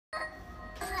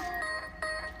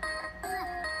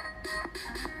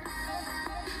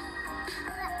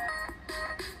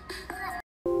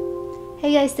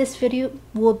Hey guys, this video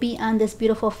will be on this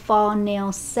beautiful fall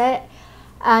nail set.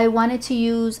 I wanted to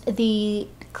use the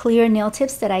clear nail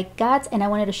tips that I got and I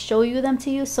wanted to show you them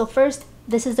to you. So first,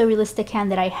 this is the realistic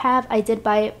hand that I have. I did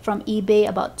buy it from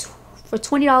eBay for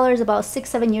 $20 about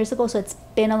 6-7 years ago, so it's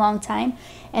been a long time.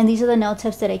 And these are the nail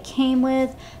tips that it came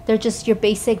with. They're just your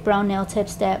basic brown nail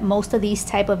tips that most of these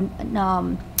type of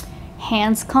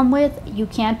hands come with. You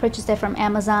can purchase that from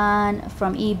Amazon,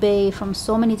 from eBay, from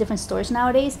so many different stores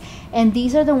nowadays. And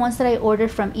these are the ones that I ordered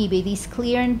from eBay. These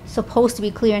supposed to be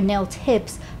clear nail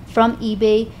tips from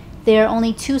eBay. There are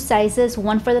only 2 sizes,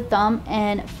 one for the thumb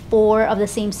and 4 of the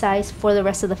same size for the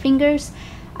rest of the fingers.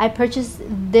 I purchased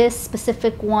this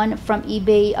specific one from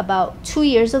eBay about 2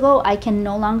 years ago. I can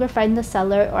no longer find the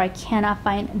seller, or I cannot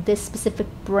find this specific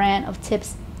brand of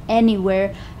tips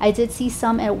anywhere. I did see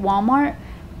some at Walmart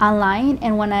online,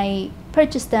 and when I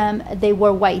purchased them, they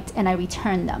were white and I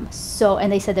returned them.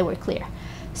 And they said they were clear.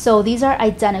 So these are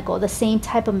identical, the same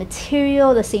type of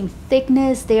material, the same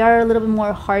thickness. They are a little bit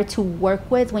more hard to work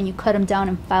with when you cut them down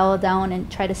and file down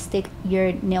and try to stick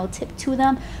your nail tip to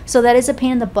them. So that is a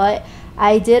pain in the butt.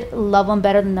 I did love them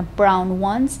better than the brown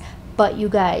ones, but you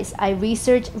guys, I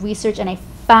researched and I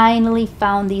finally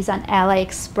found these on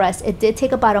AliExpress. It did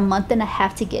take about a month and a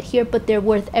half to get here, but they're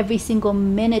worth every single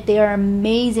minute. They are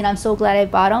amazing. I'm so glad I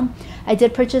bought them. I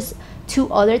did purchase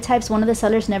 2 other types. One of the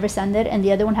sellers never sent it and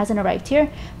the other one hasn't arrived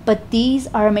here, but these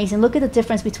are amazing. Look at the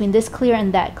difference between this clear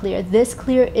and that clear. This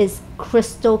clear is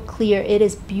crystal clear. It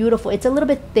is beautiful. It's a little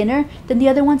bit thinner than the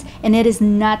other ones, and it is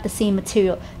not the same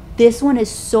material. This one is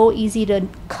so easy to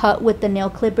cut with the nail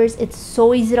clippers. It's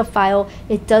so easy to file.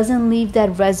 It doesn't leave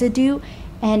that residue,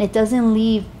 and it doesn't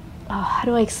leave, how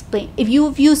do I explain? If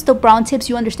you've used the brown tips,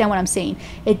 you understand what I'm saying.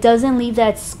 It doesn't leave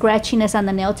that scratchiness on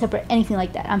the nail tip or anything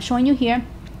like that. I'm showing you here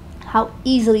how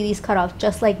easily these cut off,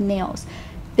 just like nails.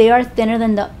 They are thinner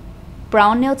than the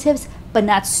brown nail tips, but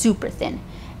not super thin.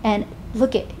 And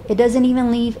look, it doesn't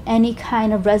even leave any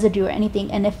kind of residue or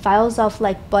anything, and it files off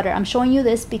like butter. I'm showing you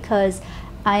this because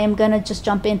I am gonna just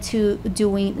jump into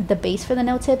doing the base for the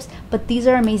nail tips, but these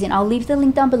are amazing. I'll leave the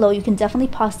link down below. You can definitely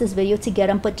pause this video to get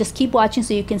them, but just keep watching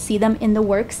so you can see them in the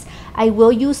works. I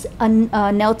will use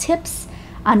nail tips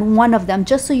on one of them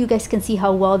just so you guys can see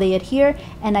how well they adhere,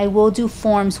 and I will do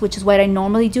forms, which is what I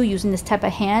normally do using this type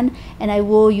of hand, and I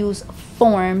will use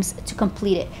forms to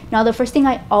complete it. Now the first thing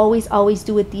I always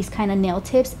do with these kind of nail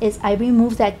tips is I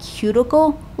remove that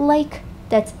cuticle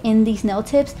that's in these nail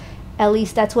tips. At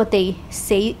least that's what they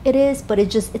say it is, but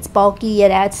it's bulky. It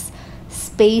adds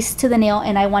space to the nail,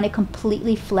 and I want it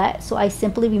completely flat, so I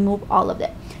simply remove all of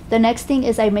it. The next thing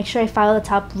is I make sure I file the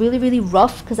top really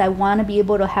rough because I want to be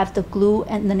able to have the glue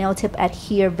and the nail tip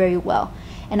adhere very well.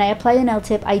 And I apply the nail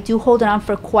tip. I do hold it on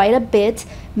for quite a bit,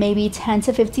 maybe 10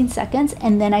 to 15 seconds,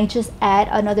 and then I just add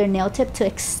another nail tip to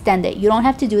extend it. You don't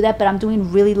have to do that, but I'm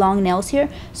doing really long nails here,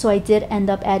 so I did end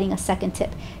up adding a second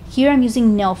tip. Here I'm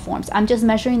using nail forms. I'm just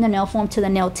measuring the nail form to the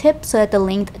nail tip so that the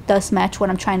length does match what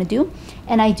I'm trying to do.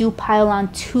 And I do pile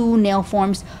on 2 nail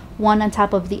forms, one on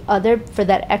top of the other, for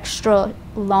that extra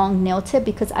long nail tip,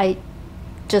 because I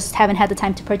just haven't had the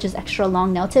time to purchase extra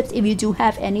long nail tips. If you do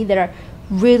have any that are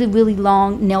really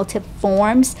long nail tip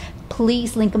forms,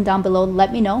 please link them down below.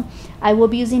 Let me know. I will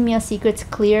be using Mia Secret's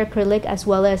clear acrylic as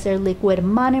well as their liquid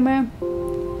monomer,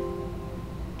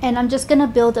 and I'm just gonna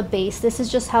build a base. This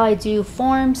is just how I do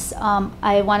forms.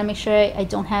 I want to make sure I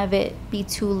don't have it be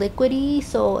too liquidy,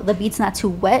 so the bead's not too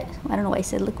wet. I don't know why I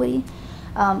said liquidy.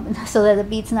 So that the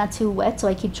bead's not too wet, so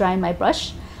I keep drying my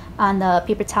brush on the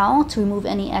paper towel to remove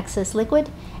any excess liquid.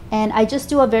 And I just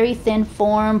do a very thin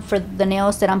form for the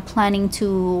nails that I'm planning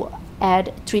to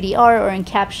add 3D art or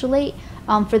encapsulate.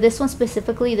 For this one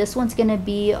specifically, this one's gonna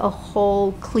be a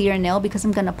whole clear nail because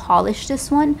I'm gonna polish this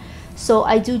one. So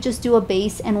I do just do a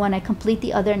base, and when I complete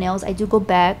the other nails, I do go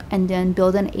back and then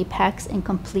build an apex and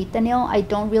complete the nail. I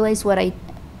don't realize what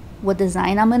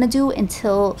design I'm gonna do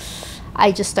until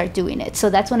I just start doing it. So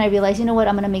that's when I realize, you know what,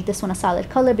 I'm gonna make this one a solid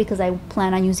color because I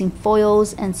plan on using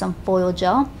foils and some foil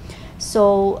gel.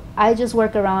 So I just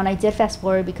work around. I did fast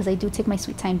forward because I do take my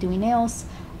sweet time doing nails,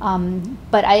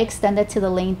 but I extend it to the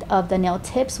length of the nail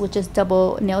tips, which is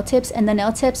double nail tips, and the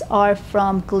nail tips are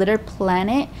from Glitter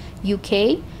Planet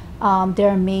UK. They're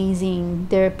amazing.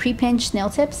 They're pre-pinched nail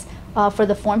tips. For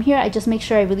the form here, I just make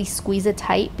sure I really squeeze it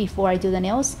tight before I do the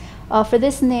nails. For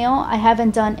this nail, I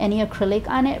haven't done any acrylic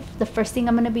on it. The first thing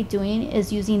I'm going to be doing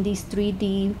is using these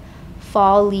 3D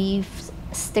fall leaf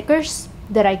stickers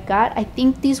that I got. I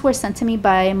think these were sent to me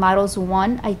by Models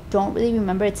 1. I don't really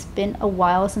remember. It's been a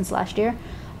while since last year.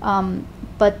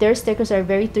 But their stickers are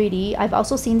very 3D. I've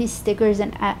also seen these stickers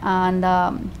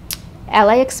on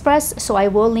AliExpress, so I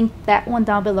will link that one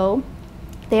down below.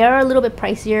 They are a little bit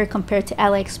pricier compared to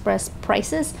AliExpress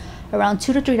prices, around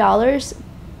 $2 to $3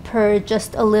 per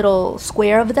just a little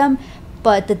square of them.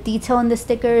 But the detail in the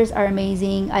stickers are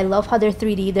amazing. I love how they're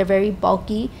 3D. They're very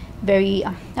bulky, very,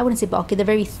 I wouldn't say bulky, they're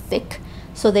very thick.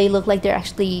 So they look like they're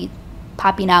actually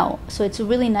popping out. So it's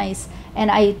really nice.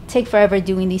 And I take forever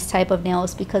doing these type of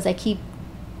nails because I keep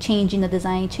changing the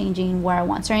design, changing where I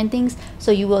want certain things.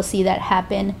 So you will see that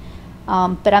happen.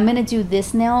 But I'm gonna do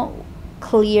this nail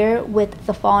clear with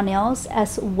the fall nails,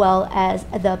 as well as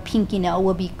the pinky nail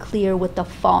will be clear with the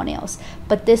fall nails.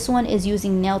 But this one is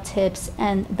using nail tips,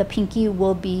 and the pinky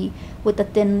will be with a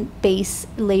thin base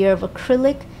layer of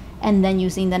acrylic, and then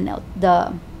using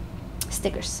the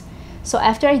stickers. So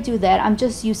after I do that, I'm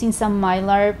just using some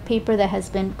Mylar paper that has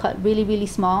been cut really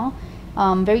small,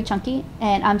 very chunky,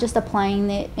 and I'm just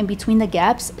applying it in between the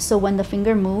gaps, so when the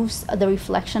finger moves, the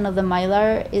reflection of the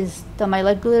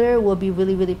Mylar glitter will be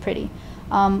really pretty.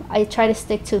 I try to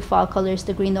stick to fall colors,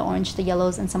 the green, the orange, the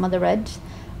yellows, and some of the reds.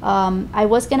 I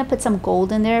was gonna put some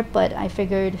gold in there, but I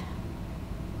figured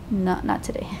not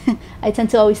today. I tend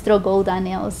to always throw gold on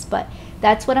nails, but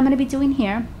that's what I'm gonna be doing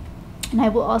here. And I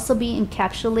will also be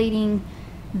encapsulating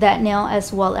that nail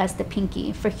as well as the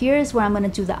pinky. For here is where I'm gonna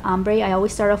do the ombre. I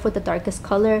always start off with the darkest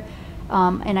color,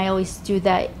 and I always do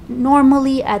that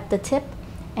normally at the tip,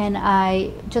 and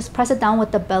I just press it down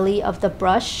with the belly of the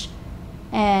brush,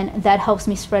 and that helps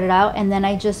me spread it out. And then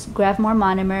I just grab more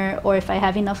monomer, or if I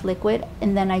have enough liquid,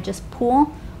 and then I just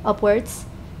pull upwards.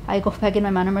 I go back in my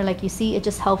monomer, like you see, it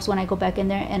just helps when I go back in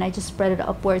there, and I just spread it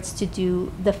upwards to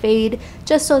do the fade,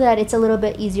 just so that it's a little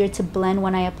bit easier to blend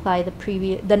when I apply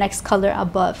the next color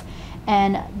above.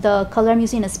 And the color I'm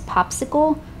using is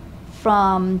Popsicle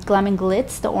from Glam &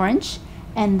 Glitz, the orange,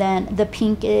 and then the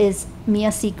pink is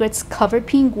Mia Secret's Cover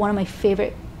Pink, one of my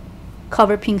favorite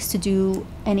cover pinks to do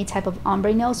any type of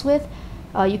ombre nails with.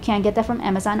 You can get that from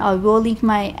Amazon. I will link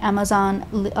my Amazon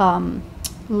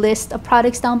list of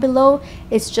products down below.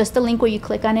 It's just a link where you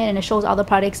click on it and it shows all the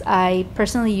products I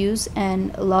personally use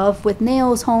and love with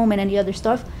nails, home, and any other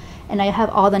stuff. And I have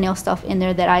all the nail stuff in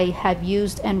there that I have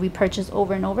used and repurchased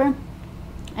over and over.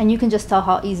 And you can just tell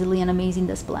how easily and amazing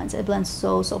this blends. It blends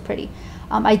so pretty.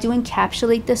 I do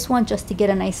encapsulate this one just to get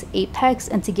a nice apex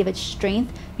and to give it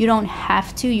strength. You don't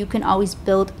have to. You can always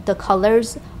build the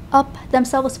colors up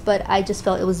themselves, but I just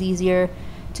felt it was easier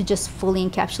to just fully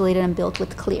encapsulate it and build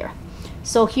with clear.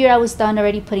 So here I was done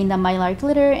already putting the Mylar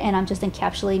glitter, and I'm just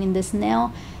encapsulating this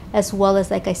nail, as well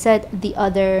as, like I said, the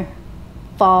other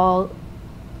fall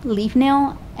leaf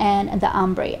nail and the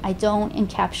ombre. I don't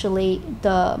encapsulate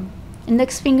the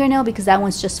index fingernail because that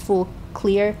one's just full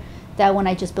clear. That one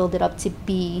I just build it up to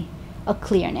be a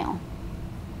clear nail.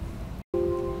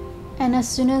 And as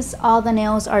soon as all the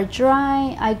nails are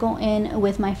dry, I go in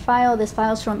with my file. This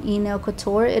file is from eNail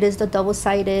Couture. It is the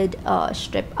double-sided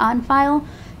strip-on file.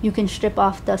 You can strip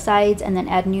off the sides and then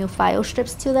add new file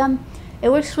strips to them. It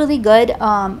works really good.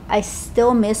 I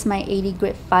still miss my 80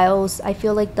 grit files. I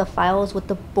feel like the files with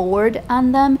the board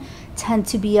on them tend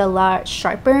to be a lot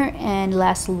sharper and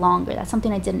last longer. That's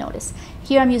something I did notice.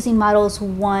 Here I'm using Models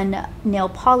 1 nail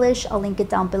polish. I'll link it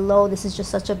down below. This is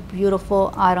just such a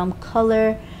beautiful autumn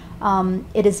color.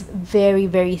 It is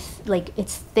very like,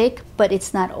 it's thick, but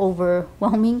it's not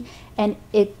overwhelming, and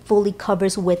it fully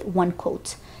covers with one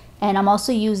coat. And I'm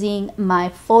also using my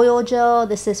foil gel.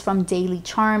 This is from Daily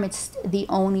Charm. It's the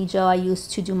only gel I use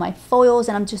to do my foils,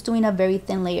 and I'm just doing a very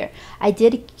thin layer. I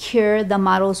did cure the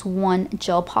Models 1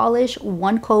 gel polish,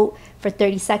 one coat for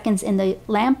 30 seconds in the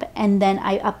lamp, and then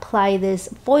I apply this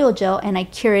foil gel and I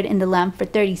cure it in the lamp for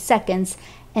 30 seconds,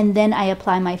 and then I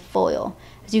apply my foil.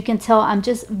 As you can tell, I'm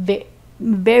just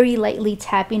very lightly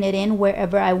tapping it in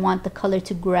wherever I want the color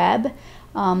to grab.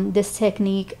 This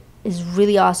technique is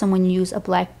really awesome when you use a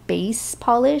black base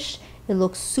polish. It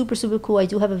looks super cool. I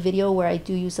do have a video where I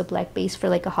do use a black base for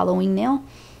like a Halloween nail,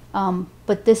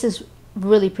 but this is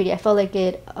really pretty. I felt like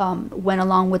it went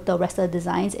along with the rest of the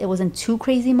designs. It wasn't too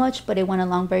crazy much, but it went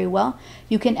along very well.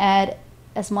 You can add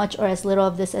as much or as little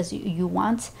of this as you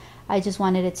want. I just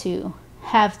wanted it to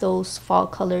have those fall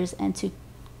colors and to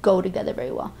go together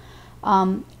very well.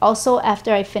 Also,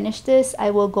 after I finish this, I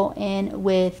will go in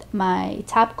with my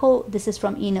top coat. This is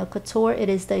from eNail Couture. It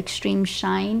is the Extreme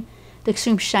Shiny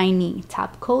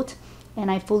top coat,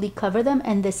 and I fully cover them,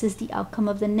 and this is the outcome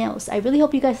of the nails. I really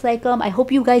hope you guys like them. I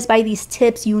hope you guys buy these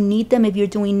tips. You need them if you're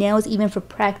doing nails, even for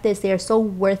practice. They are so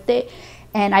worth it,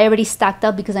 and I already stocked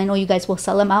up because I know you guys will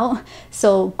sell them out.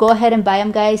 So go ahead and buy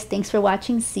them, guys. Thanks for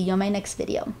watching. See you on my next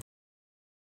video.